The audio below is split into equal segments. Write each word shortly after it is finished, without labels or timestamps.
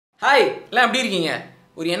Hi எல்லாம் எப்படி இருக்கீங்க?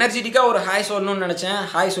 ஒரு எனர்ஜெட்டிக்காக ஒரு ஹாய் சொல்லணும்னு நினச்சேன்.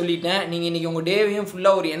 ஹாய் சொல்லிட்டேன். நீங்கள் இன்றைக்கி உங்கள் டேவையும்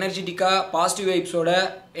ஃபுல்லாக ஒரு எனர்ஜெட்டிக்காக பாசிட்டிவ் வைப்ஸோட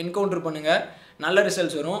என்கவுண்டர் பண்ணுங்கள். நல்ல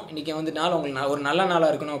ரிசல்ட்ஸ் வரும். இன்றைக்கி வந்து நாள் உங்களுக்கு ஒரு நல்ல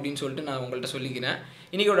நாளாக இருக்கணும் அப்படின்னு சொல்லிட்டு நான் உங்கள்கிட்ட சொல்லிக்கிறேன்.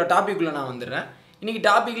 இன்றைக்கோட டாப்பிக்குள்ளே நான் வந்துடுறேன். இன்றைக்கி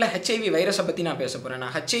டாப்பிக்கில் HIV வைரஸை பற்றி நான் பேச போகிறேன்.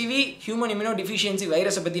 நான் HIV ஹியூமன் இம்யூனோ டிஃபிஷியன்சி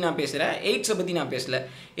வைரஸை பற்றி நான் பேசுகிறேன். எய்ட்ஸை பற்றி நான் பேசலை.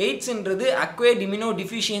 எய்ட்ஸ்ன்றது அக்வைர்ட் இம்யூனோ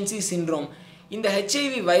டிஃபிஷியன்சி சிண்ட்ரோம். இந்த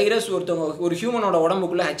HIV வைரஸ் ஒரு ஹியூமனோட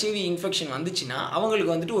உடம்புக்குள்ளே HIV இன்ஃபெக்ஷன் வந்துச்சுன்னா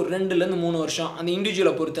அவங்களுக்கு வந்துட்டு ஒரு 2லேருந்து 3 வருஷம் அந்த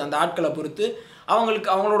இண்டிவிஜுவலை பொறுத்து அந்த ஆட்களை பொறுத்து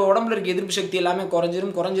அவங்களோட உடம்புல இருக்க எதிர்ப்பு சக்தி எல்லாமே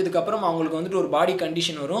குறைஞ்சதுக்கப்புறம் அவங்களுக்கு வந்துட்டு ஒரு பாடி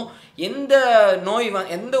கண்டிஷன் வரும். எந்த நோய்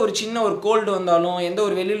எந்த ஒரு சின்ன ஒரு கோல்டு வந்தாலும் எந்த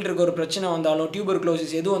ஒரு வெளியில் இருக்க ஒரு பிரச்சனை வந்தாலும்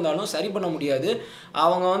டியூபர்குலோசிஸ் எது வந்தாலும் சரி பண்ண முடியாது.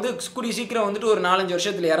 அவங்க வந்து கூடிய சீக்கிரம் வந்துட்டு ஒரு 4-5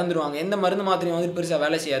 வருஷத்தில் இறந்துருவாங்க. எந்த மருந்து மாத்திரையும் வந்துட்டு பெருசாக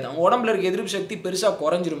வேலை செய்யாது. அவங்க உடம்புல இருக்க எதிர்ப்பு சக்தி பெருசாக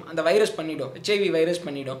குறைஞ்சிரும். அந்த வைரஸ் பண்ணிடும், HIV வைரஸ்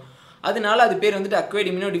பண்ணிடும். அதனால அது பேர் வந்துட்டு acquired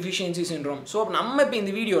immuno deficiency syndrome. So நம்ம இப்போ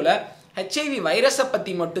இந்த வீடியோவில் HIV வைரஸை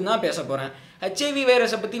பற்றி மட்டும்தான் பேச போகிறேன். HIV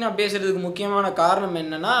வைரஸை பற்றி நான் பேசுகிறதுக்கு முக்கியமான காரணம்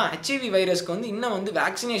என்னென்னா, HIV வைரஸ்க்கு வந்து இன்னும் வந்து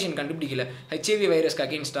வேக்சினேஷன் கண்டுபிடிக்கல HIV வைரஸ்க்கு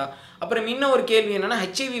அகெயின்ஸ்டாக. அப்புறம் இன்னும் ஒரு கேள்வி என்னென்னா,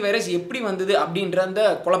 HIV வைரஸ் எப்படி வந்தது அப்படின்ற அந்த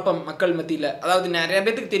குழப்பம் மக்கள் மத்தியில். அதாவது நிறைய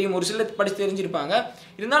பேருக்கு தெரியும், ஒரு சிலர் படித்து தெரிஞ்சிருப்பாங்க.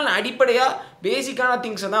 இருந்தாலும் நான் அடிப்படையாக பேசிக்கான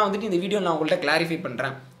திங்ஸை தான் வந்துட்டு இந்த வீடியோ நான் உங்கள்கிட்ட கிளாரிஃபை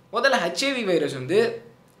பண்ணுறேன். முதல்ல HIV வைரஸ் வந்து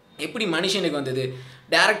எப்படி மனுஷனுக்கு வந்தது,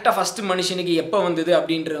 டேரெக்டாக ஃபஸ்ட்டு மனுஷனுக்கு எப்போ வந்தது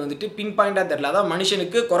அப்படின்றது வந்துட்டு பின் பாயிண்ட்டாக தெரில. அதாவது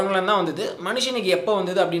மனுஷனுக்கு குரங்குலன் தான் வந்தது, மனுஷனுக்கு எப்போ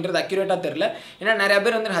வந்தது அப்படின்றது அக்யூரேட்டாக தெரில. ஏன்னா நிறையா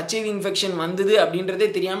பேர் வந்து HIV இன்ஃபெக்ஷன் வந்தது அப்படின்றதே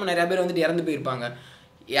தெரியாமல் நிறையா பேர் வந்துட்டு இறந்து போயிருப்பாங்க.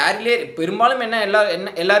 ஏர்லியே பெரும்பாலும்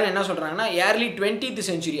எல்லாரும் என்ன சொல்கிறாங்கன்னா, ஏர்லி 20th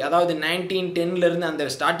century, அதாவது 1910 அந்த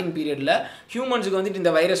ஸ்டார்டிங் பீரியடில் ஹியூமன்ஸுக்கு வந்துட்டு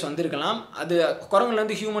இந்த வைரஸ் வந்திருக்கலாம். அது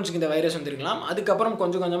குரங்குலேருந்து ஹியூமன்ஸுக்கு இந்த வைரஸ் வந்திருக்கலாம். அதுக்கப்புறம்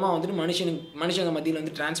கொஞ்சம் கொஞ்சமாக வந்துட்டு மனுஷங்க மத்தியில்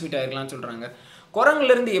வந்து டிரான்ஸ்மிட் ஆகிருக்கலாம்னு சொல்கிறாங்க.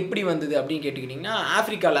 குரங்குலேருந்து எப்படி வந்தது அப்படின்னு கேட்டுக்கிட்டிங்கன்னா,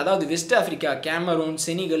 ஆஃப்ரிக்காவில், அதாவது வெஸ்ட் ஆஃப்ரிக்கா, கேமரூன்,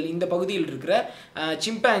 செனிகல் இந்த பகுதியில் இருக்கிற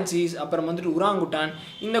சிம்பான்சிஸ், அப்புறம் வந்துட்டு உராங்குட்டான்,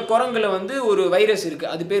 இந்த குரங்குல வந்து ஒரு வைரஸ்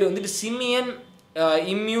இருக்குது. அது பேர் வந்துட்டு சிமியன்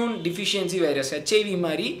இம்யூன் டிஃபிஷியன்சி வைரஸ், HIV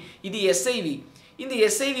மாதிரி. இது SIV. இந்த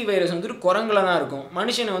SIV வைரஸ் வந்துட்டு குரங்குல தான் இருக்கும்.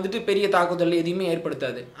 மனுஷனை வந்துட்டு பெரிய தாக்குதல் எதுவுமே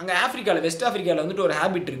ஏற்படுத்தாது. அங்கே ஆஃப்ரிக்காவில், வெஸ்ட் ஆஃப்ரிக்காவில் வந்துட்டு ஒரு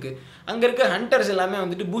ஹேபிட் இருக்குது. அங்கே இருக்க ஹண்டர்ஸ் எல்லாமே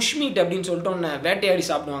வந்துட்டு புஷ் மீட் அப்படின்னு சொல்லிட்டு ஒன்று வேட்டையாடி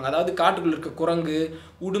சாப்பிடுவாங்க. அதாவது காட்டுக்குள்ளே இருக்க குரங்கு,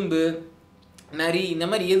 உடும்பு, நரி, இந்த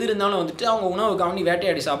மாதிரி எது இருந்தாலும் வந்துட்டு அவங்க உணவுக்காண்டி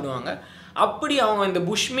வேட்டையாடி சாப்பிடுவாங்க. அப்படி அவங்க இந்த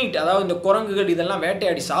புஷ் மீட், அதாவது இந்த குரங்குகள் இதெல்லாம்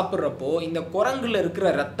வேட்டையாடி சாப்பிட்றப்போ இந்த குரங்குல இருக்கிற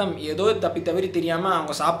ரத்தம் ஏதோ தவறி தெரியாமல்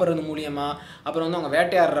அவங்க சாப்பிட்றது மூலியமாக, அப்புறம் வந்து அவங்க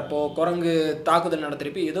வேட்டையாடுறப்போ குரங்கு தாக்குதல்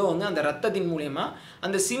நடத்துகிறப்போ ஏதோ வந்து அந்த ரத்தத்தின் மூலியமாக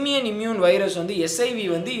அந்த சிமியன் இம்யூன் வைரஸ் வந்து SIV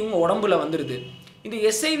வந்து இவங்க உடம்புல வந்துடுது. இந்த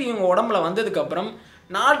SIV இவங்க உடம்புல வந்ததுக்கப்புறம்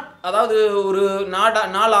அதாவது ஒரு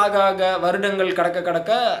நாள் ஆக வருடங்கள்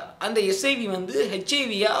கடக்க அந்த SIV வந்து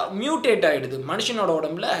HIV-யாக மியூட்டேட் ஆகிடுது. மனுஷனோட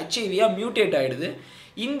உடம்புல HIV-யாக மியூட்டேட் ஆகிடுது.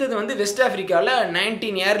 இந்த இது வந்து வெஸ்ட்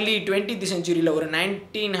ஆஃப்ரிக்காவில் ஏர்லி 20th century ஒரு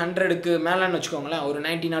 1900க்கு மேலேன்னு வச்சுக்கோங்களேன், ஒரு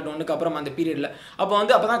 1901க்கு அப்புறம் அந்த பீரியடில்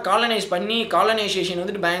அப்போ தான் காலனைசேஷன்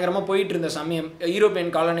வந்துட்டு பயங்கரமாக போயிட்டு இருந்த சமயம்.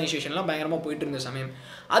 யூரோப்பியன் காலனைசேஷன்லாம் பயங்கரமாக போயிட்டு இருந்த சமயம்.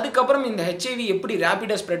 அதுக்கப்புறம் இந்த HIV எப்படி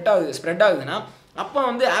ரேப்பிடாக ஸ்ப்ரெட் ஆகுதுன்னா, அப்போ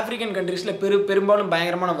வந்து ஆஃப்ரிக்கன் கண்ட்ரீஸில் பெரும்பாலும்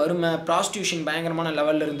பயங்கரமான வறுமை, ப்ராஸ்டியூஷன் பயங்கரமான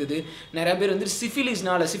லெவலில் இருந்தது. நிறைய பேர் வந்து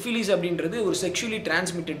சிஃபிலிஸ் அப்படின்றது ஒரு செக்ஷுவலி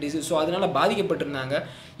டிரான்ஸ்மிட்டட் டிசீஸ். ஸோ அதனால் பாதிக்கப்பட்டிருந்தாங்க.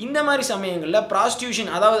 இந்த மாதிரி சமயங்களில்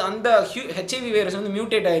ப்ராஸ்டியூஷன், அதாவது அந்த HIV வைரஸ் வந்து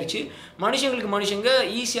மியூட்டேட் ஆயிடுச்சு. மனுஷங்க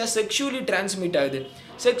ஈஸியாக செக்ஷுவலி டிரான்ஸ்மிட் ஆகுது.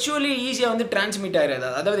 செக்ஷுவலி ஈஸியாக வந்து டிரான்ஸ்மிட் ஆகிடாது.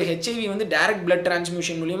 அதாவது HIV வந்து டைரக்ட் பிளட்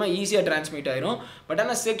டிரான்ஸ்மிஷன் மூலியமாக ஈஸியாக டிரான்ஸ்மிட் ஆயிரும். பட்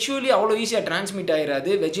ஆனால் செக்ஷுவலி அவ்வளோ ஈஸியாக டிரான்ஸ்மிட்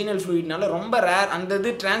ஆகிடாது. வெஜினல் ஃப்ளூயிட்னால ரொம்ப ரேர். அந்த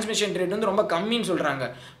இது டிரான்ஸ்மிஷன் ரேட் வந்து ரொம்ப கம்மின்னு சொல்கிறாங்க.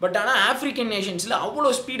 பட் ஆனால் ஆஃப்ரிக்கன் நேஷன்ஸில்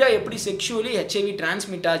அவ்வளோ ஸ்பீடாக எப்படி செக்ஷுவலி HIV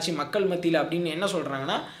டிரான்ஸ்மிட் ஆச்சு மக்கள் மத்தியில் அப்படின்னு என்ன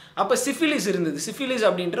சொல்கிறாங்கன்னா, அப்போ சிஃபிலிஸ் இருந்தது. சிஃபிலிஸ்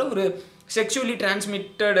அப்படின்ற ஒரு செக்ஷுவலி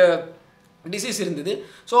டிரான்ஸ்மிட்டட் டிசீஸ் இருந்தது.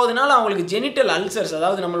 ஸோ அதனால் அவங்களுக்கு ஜெனிட்டல் அல்சர்ஸ்,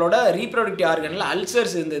 அதாவது நம்மளோட ரீப்ரொடக்டிவ் ஆர்கனில்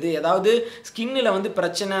அல்சர்ஸ் இருந்தது. ஏதாவது ஸ்கின்னில் வந்து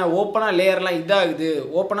பிரச்சனை, ஓப்பனாக லேயர்லாம் இதாகுது,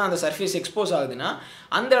 ஓப்பனாக அந்த சர்ஃபேஸ் எக்ஸ்போஸ் ஆகுதுன்னா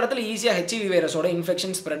அந்த இடத்துல ஈஸியாக HIV வைரஸோட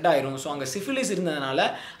இன்ஃபெக்ஷன் ஸ்ப்ரெட் ஆயிரும். ஸோ அங்கே சிஃபிலிஸ் இருந்ததுனால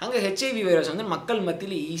அங்கே HIV வைரஸ் வந்து மக்கள்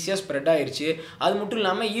மத்தியில் ஈஸியாக ஸ்ப்ரெட் ஆயிடுச்சு. அது மட்டும்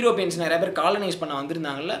இல்லாமல் யூரோப்பியன்ஸ் நிறைய பேர் காலனைஸ் பண்ண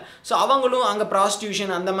வந்திருந்தாங்கல்ல, ஸோ அவங்களும் அங்கே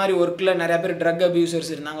ப்ராஸ்டியூஷன் அந்த மாதிரி ஒர்க்கில் நிறைய பேர் ட்ரக்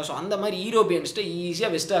அபியூசர்ஸ் இருந்தாங்க. ஸோ அந்த மாதிரி யூரோப்பியன்ஸ்ட்டு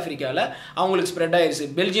ஈஸியாக வெஸ்ட் ஆஃப்ரிக்காவில் அவங்களுக்கு ஸ்ப்ரெட் ஆயிடுச்சு.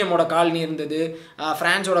 பெல்ஜியமோட காலனி இருந்தது,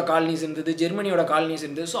 ஃப்ரான்ஸோட காலனிஸ் இருந்தது, ஜெர்மனியோட காலனிஸ்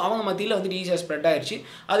இருந்தது. ஸோ அவங்க மத்தியில் வந்துட்டு ஈஸியாக ஸ்ப்ரெட் ஆயிடுச்சு.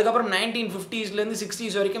 அதுக்கப்புறம் 1950s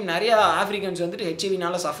 60s வரைக்கும் நிறையா ஆஃப்ரிக்கன்ஸ் வந்துட்டு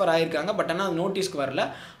HIV-னால சஃபர் ஆகிருக்காங்க. பட் ஆனால் அது நோட்டீஸ்க்கு வரல.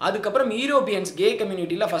 அதுக்கப்புறம் யூரோப்பியன்ஸ் கே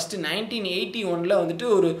கம்யூனிட்டியில் ஃபஸ்ட்டு 1981 வந்துட்டு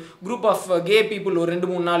ஒரு குரூப் ஆஃப் கே பீப்புள், ஒரு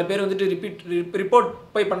 2-3-4 பேர் வந்துட்டு ரிப்போர்ட்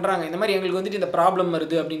போய் பண்ணுறாங்க. இந்த மாதிரி எங்களுக்கு வந்துட்டு இந்த ப்ராப்ளம்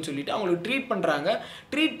வருது அப்படின்னு சொல்லிட்டு அவங்களுக்கு ட்ரீட் பண்ணுறாங்க.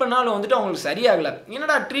 ட்ரீட் பண்ணாலும் வந்துட்டு அவங்களுக்கு சரியாகலை.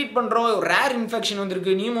 என்னடா ட்ரீட் பண்ணுறோம், ரேர் இன்ஃபெக்ஷன்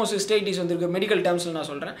வந்திருக்கு, நியூமோசிஸ்டைட்டிஸ் வந்திருக்கு, மெடிக்கல் டேர்ம்ஸில்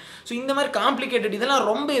நான் சொல்கிறேன். ஸோ இந்த மாதிரி காம்ப்ளிகேட்டட் இதெல்லாம்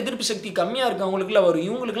ரொம்ப எதிர்ப்பு சக்தி கம்மியாக இருக்குது அவங்களுக்குலாம் வரும்.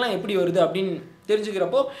 இவங்களுக்குலாம் எப்படி வருது அப்படின்னு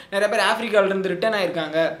தெரிஞ்சுக்கிறப்போ நிறைய பேர் ஆஃப்ரிக்காவிலேருந்து ரிட்டர்ன்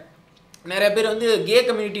ஆகிருக்காங்க. நிறைய பேர் வந்து கே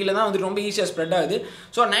கம்யூனிட்டியில் தான் வந்து ரொம்ப ஈஸியாக ஸ்ப்ரெட் ஆகுது.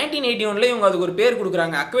 ஸோ 1981 இவங்க அதுக்கு ஒரு பேர்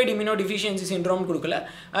கொடுக்குறாங்க. அக்வைட் இம்யூனோ டிஃபிஷியன்சி சிண்ட்ரோம் கொடுக்கல,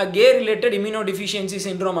 K related immuno deficiency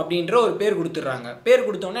syndrome அப்படின்ற ஒரு பேர் கொடுத்துட்றாங்க. பேர்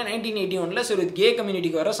கொடுத்தோன்னே 1981 சரி கே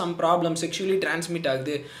கம்யூனிட்டிக்கு வர சம் ப்ராப்ளம் செக்ஷுவலி டிரான்ஸ்மிட்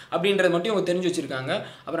ஆகுது அப்படின்றது மட்டும் இவங்க தெரிஞ்சு வச்சிருக்காங்க.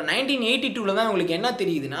 அப்புறம் 1982 தான் உங்களுக்கு என்ன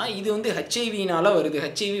தெரியுதுன்னா இது வந்து ஹெச்ஐவினால் வருது,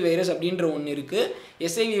 ஹெச்ஐவி வைரஸ் அப்படின்ற ஒன்று இருக்குது,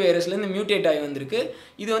 எஸ்ஐவி வைரஸ்லேருந்து மியூட்டேட் ஆகி வந்திருக்கு,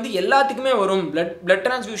 இது வந்து எல்லாத்துக்குமே வரும், பிளட்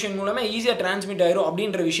டிரான்ஸ்ஃபியூஷன் மூலமாக ஈஸியாக டிரான்ஸ்மிட் ஆயிரும்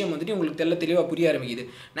அப்படின்ற விஷயம் வந்துட்டு உங்களுக்கு தெளிவாக புரிய ஆரம்பிக்குது.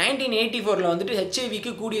 1984 வந்துட்டு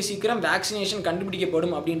ஹெச்ஐவிக்கு கூடிய சீக்கிரம் வேக்சினேஷன்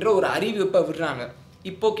கண்டுபிடிக்கப்படும் அப்படின்ற ஒரு அறிவிப்பை விடுறாங்க.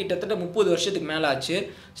 இப்போது கிட்டத்தட்ட 30 வருஷத்துக்கு மேலே ஆச்சு.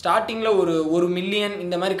 ஸ்டார்டிங்கில் ஒரு மில்லியன்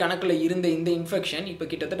இந்த மாதிரி கணக்கில் இருந்த இந்த இன்ஃபெக்ஷன் இப்போ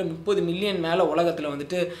கிட்டத்தட்ட 30 மில்லியன் மேலே உலகத்தில்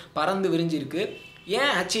வந்துட்டு பறந்து விரிஞ்சிருக்கு.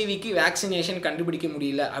 ஏன் ஹெச்ஐவிக்கு வேக்சினேஷன் கண்டுபிடிக்க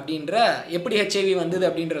முடியல அப்படின்ற, எப்படி ஹெச்ஐவி வந்தது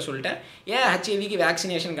அப்படின்ற சொல்லிட்டேன், ஏன் ஹெச்ஐவிக்கு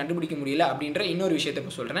வேக்சினேஷன் கண்டுபிடிக்க முடியல அப்படின்ற இன்னொரு விஷயத்தை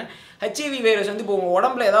இப்போ சொல்கிறேன். ஹெச்ஐவி வைரஸ் வந்து இப்போ உங்கள்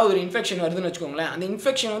உடம்புல ஏதாவது ஒரு இன்ஃபெக்ஷன் வருதுன்னு வச்சுக்கோங்களேன், அந்த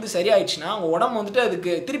இன்ஃபெக்ஷன் வந்து சரியாயிடுச்சுன்னா உங்கள் உடம்பு வந்துட்டு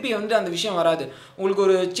அதுக்கு திருப்பி வந்து அந்த விஷயம் வராது. உங்களுக்கு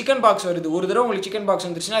ஒரு சிக்கன் பாக்ஸ் வருது, ஒரு தடவை உங்களுக்கு சிக்கன் பாக்ஸ்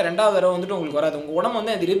வந்துருச்சுன்னா ரெண்டாவது தடவை வந்துட்டு உங்களுக்கு வராது. உங்கள் உடம்பு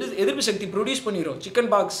வந்து அது எதிர்ப்பு சக்தி ப்ரொடியூஸ் பண்ணிடும்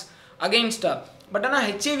சிக்கன் பாக்ஸ் அகெயின்ஸ்டாக. பட் ஆனால்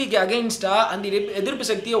ஹெச்ஐவிக்கு அகெயின்ஸ்டாக அந்த எதிர்ப்பு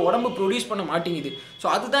சக்தியை உடம்பு ப்ரொடியூஸ் பண்ண மாட்டேங்குது. ஸோ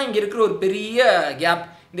அதுதான் இங்கே இருக்கிற ஒரு பெரிய கேப்.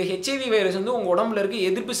 இந்த ஹெச்ஐவி வைரஸ் வந்து உங்கள் உடம்புல இருக்க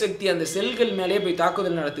எதிர்ப்பு சக்தி அந்த செல்கள் மேலேயே போய்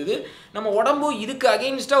தாக்குதல் நடத்துது. நம்ம உடம்பு இதுக்கு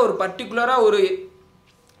அகெயின்ஸ்டாக ஒரு பர்டிகுலராக ஒரு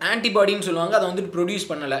ஆன்டிபாடின்னு சொல்லுவாங்க, அதை வந்துட்டு ப்ரொடியூஸ்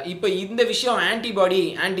பண்ணலை. இப்போ இந்த விஷயம் ஆன்டிபாடி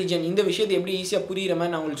ஆன்டிஜன் இந்த விஷயத்தை எப்படி ஈஸியாக புரிகிற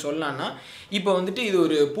மாதிரி நான் உங்களுக்கு சொல்லலான்னா, இப்போ வந்துட்டு இது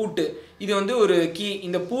ஒரு பூட்டு, இது வந்து ஒரு கீ,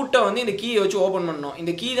 இந்த பூட்டை வந்து இந்த கீயை வச்சு ஓப்பன் பண்ணணும்.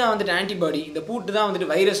 இந்த கீ தான் வந்துட்டு ஆன்டிபாடி, இந்த பூட்டு தான்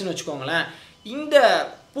வந்துட்டு வைரஸ்ன்னு வச்சுக்கோங்களேன். இந்த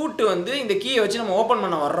பூட்டு வந்து இந்த கீயை வச்சு நம்ம ஓப்பன்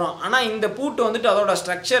பண்ண வர்றோம். ஆனால் இந்த பூட்டு வந்துட்டு அதோட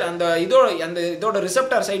ஸ்ட்ரக்சர் இதோட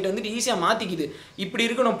ரிசெப்டார் சைட் வந்துட்டு ஈஸியாக மாற்றிக்குது. இப்படி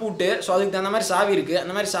இருக்கணும் பூட்டு, ஸோ அதுக்கு தகுந்த மாதிரி சாவி இருக்குது.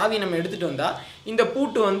 அந்த மாதிரி சாவி நம்ம எடுத்துகிட்டு வந்தால் இந்த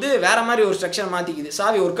பூட்டு வந்து வேறு மாதிரி ஒரு ஸ்ட்ரக்சர் மாற்றிக்குது,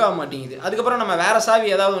 சாவி ஒர்க் ஆக மாட்டேங்குது. அதுக்கப்புறம் நம்ம வேறு சாவி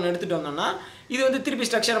ஏதாவது ஒன்று எடுத்துகிட்டு வந்தோம்னா இது வந்து திருப்பி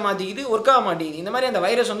ஸ்ட்ரக்சர் மாற்றிக்குது, ஒர்க் ஆக மாட்டேங்குது. இந்த மாதிரி அந்த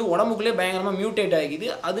வைரஸ் வந்து உடம்புக்குள்ளே பயங்கரமாக மியூட்டேட் ஆகிக்குது.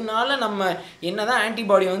 அதனால நம்ம என்ன தான்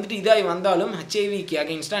ஆன்டிபாடி வந்துட்டு இதாகி வந்தாலும் ஹெச்ஐவிக்கு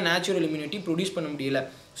அகெயின்ஸ்டாக நேச்சுரல் இம்யூனிட்டி ப்ரொடியூஸ் பண்ண முடியல.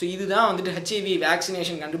 ஸோ இதுதான் வந்துட்டு ஹெச்ஐவி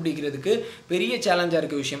வேக்சினேஷன் கண்டுபிடிக்கிறதுக்கு பெரிய சேலஞ்சாக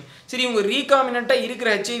இருக்க விஷயம். சரி, இவங்க ரீகாமினண்ட்டாக இருக்கிற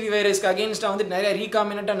ஹெச்ஐவி வைரஸ்க்கு அகெயின்ஸ்டாக வந்து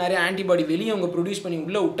நிறைய ஆன்டிபாடி வெளியே அவங்க ப்ரொடியூஸ் பண்ணி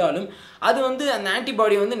உள்ளே விட்டாலும் அது வந்து அந்த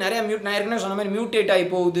ஆன்டிபாடி வந்து நான் ஏற்கனவே சொன்ன மாதிரி மியூட்டேட் ஆகி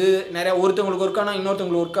போகுது. ஒருத்தவங்களுக்கு ஒர்க் ஆனால்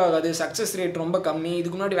இன்னொருத்தவங்களுக்கு ஒர்க் ஆகாது. சக்ஸஸ் ரேட் ரொம்ப கம்மி.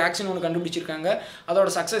 இதுக்கு முன்னாடி வேக்சின் ஒன்று கண்டுபிடிச்சிருக்காங்க, அதோட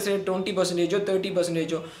சக்ஸஸ் ரேட் 20%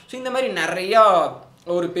 30%. ஸோ இந்த மாதிரி நிறையா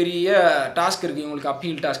ஒரு பெரிய டாஸ்க் இருக்குது இவங்களுக்கு,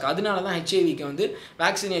 அப்ஹீல் டாஸ்க். அதனால தான் ஹெச்ஐவிக்கு வந்து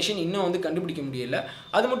வேக்சினேஷன் இன்னும் வந்து கண்டுபிடிக்க முடியல.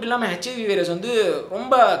 அது மட்டும் இல்லாமல் ஹெச்ஐவி வைரஸ் வந்து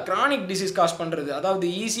ரொம்ப கிரானிக் டிசீஸ் காஸ் பண்ணுறது. அதாவது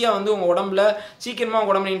ஈஸியாக வந்து உங்கள் உடம்புல சீக்கிரமாக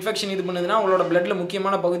உங்கள் உடம்புல இன்ஃபெக்ஷன் இது பண்ணுதுன்னா உங்களோட பிளட்டில்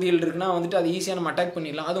முக்கியமான பகுதிகள் இருக்குன்னா வந்துட்டு அது ஈஸியாக நம்ம அட்டாக்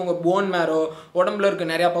பண்ணிடலாம். அது உங்கள் போன் மேரோ உடம்புல இருக்க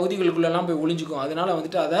நிறையா பகுதிகளுக்குள்ளெல்லாம் போய் ஒளிஞ்சிக்கும். அதனால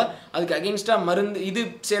வந்துட்டு அதுக்கு அகெயின்ஸ்டாக மருந்து இது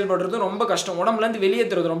செயல்படுறது ரொம்ப கஷ்டம், உடம்புலேருந்து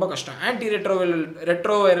வெளியேற்றுறது ரொம்ப கஷ்டம்.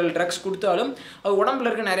 ரெட்ரோவைரல் ட்ரக்ஸ் கொடுத்தாலும் அது உடம்புல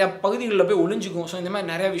இருக்க நிறையா பகுதிகளில் போய் ஒளிஞ்சிக்கும். ஸோ இந்த மாதிரி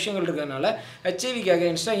நிறைய விஷயங்கள் இருக்கிறதுனால ஹெச்ஐவிக்கு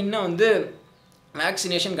அகெயின்ஸ்டாக இன்னும் வந்து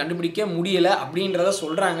வேக்சினேஷன் கண்டுபிடிக்க முடியலை அப்படின்றத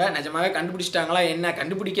சொல்கிறாங்க. நிஜமாவே கண்டுபிடிச்சிட்டாங்களா என்ன,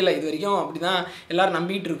 கண்டுபிடிக்கல இது வரைக்கும், அப்படி தான் எல்லோரும்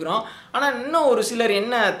நம்பிட்டு இருக்கிறோம். ஆனால் இன்னும் ஒரு சிலர்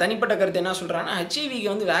என்ன தனிப்பட்ட கருத்து என்ன சொல்கிறாங்கன்னா,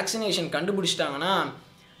 ஹெச்ஐவிக்கு வந்து வேக்சினேஷன் கண்டுபிடிச்சிட்டாங்கன்னா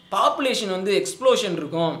பாப்புலேஷன் வந்து எக்ஸ்ப்ளோஷன்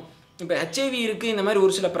இருக்கும். இப்போ ஹெச்ஐவி இருக்குது, இந்த மாதிரி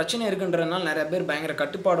ஒரு சில பிரச்சனை இருக்குன்றதுனால நிறைய பேர் பயங்கர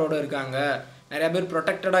கட்டுப்பாடோடு இருக்காங்க, நிறையா பேர்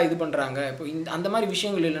ப்ரொடெக்டடாக இது பண்ணுறாங்க. இப்போ அந்த மாதிரி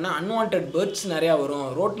விஷயங்கள் இல்லைன்னா அன்வான்ட் பேர்ட்ஸ் நிறையா வரும்,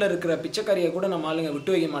 ரோட்டில் இருக்கிற பிச்சைக்காரியை கூட நம்ம ஆளுங்க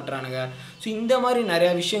விட்டு வைக்க மாட்டுறானுங்க. ஸோ இந்த மாதிரி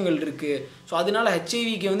நிறையா விஷயங்கள் இருக்குது. ஸோ அதனால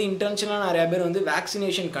ஹெச்ஐவிக்கு வந்து இன்டென்ஷனாக நிறையா பேர் வந்து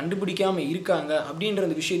வேக்சினேஷன் கண்டுபிடிக்காமல் இருக்காங்க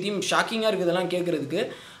அப்படின்ற விஷயத்தையும் ஷாக்கிங்காக இருக்குது இதெல்லாம் கேட்குறதுக்கு.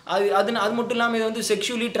 அது மட்டும் இல்லாமல் இது வந்து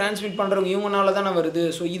செக்ஷுவலி டிரான்ஸ்மிட் பண்ணுறவங்க இவங்கனால தானே வருது.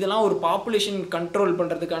 ஸோ இதெல்லாம் ஒரு பாப்புலேஷன் கண்ட்ரோல்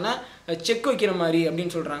பண்ணுறதுக்கான செக் வைக்கிற மாதிரி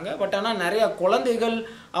அப்படின்னு சொல்கிறாங்க. பட் ஆனால் நிறையா குழந்தைகள்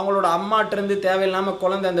அவங்களோட அம்மாட்டிருந்து தேவையில்லாமல்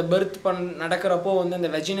குழந்தை அந்த பெர்த் நடக்கிறப்போ வந்து அந்த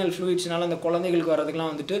வெஜினல் ஃப்ளூயிட்ஸ்னால அந்த குழந்தைகளுக்கு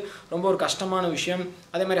வரதுக்கெலாம் வந்துட்டு ரொம்ப ஒரு கஷ்டமான விஷயம்.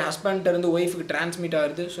 அதே மாதிரி ஹஸ்பண்ட்லேருந்து ஒய்ஃபுக்கு டிரான்ஸ்மிட்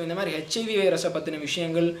ஆகுது. ஸோ இந்த மாதிரி ஹெச்ஐவி வைரஸை பற்றின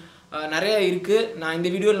விஷயங்கள் நிறையா இருக்குது. நான் இந்த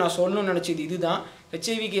வீடியோவில் நான் சொல்லணும்னு நினச்சது இதுதான்.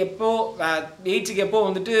 ஹெச்ஐவிக்கு எய்ட்ஸுக்கு எப்போ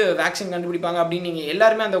வந்துட்டு வேக்சின் கண்டுபிடிப்பாங்க அப்படின்னு நீங்கள்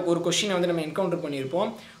எல்லாருமே அந்த ஒரு கொஸ்டினை வந்து நம்ம என்கவுண்டர்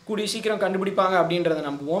பண்ணியிருப்போம். கூடிய சீக்கிரம் கண்டுபிடிப்பாங்க அப்படின்றத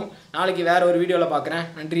நம்புவோம். நாளைக்கு வேறு ஒரு வீடியோவில் பார்க்குறேன்.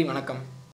 நன்றி, வணக்கம்.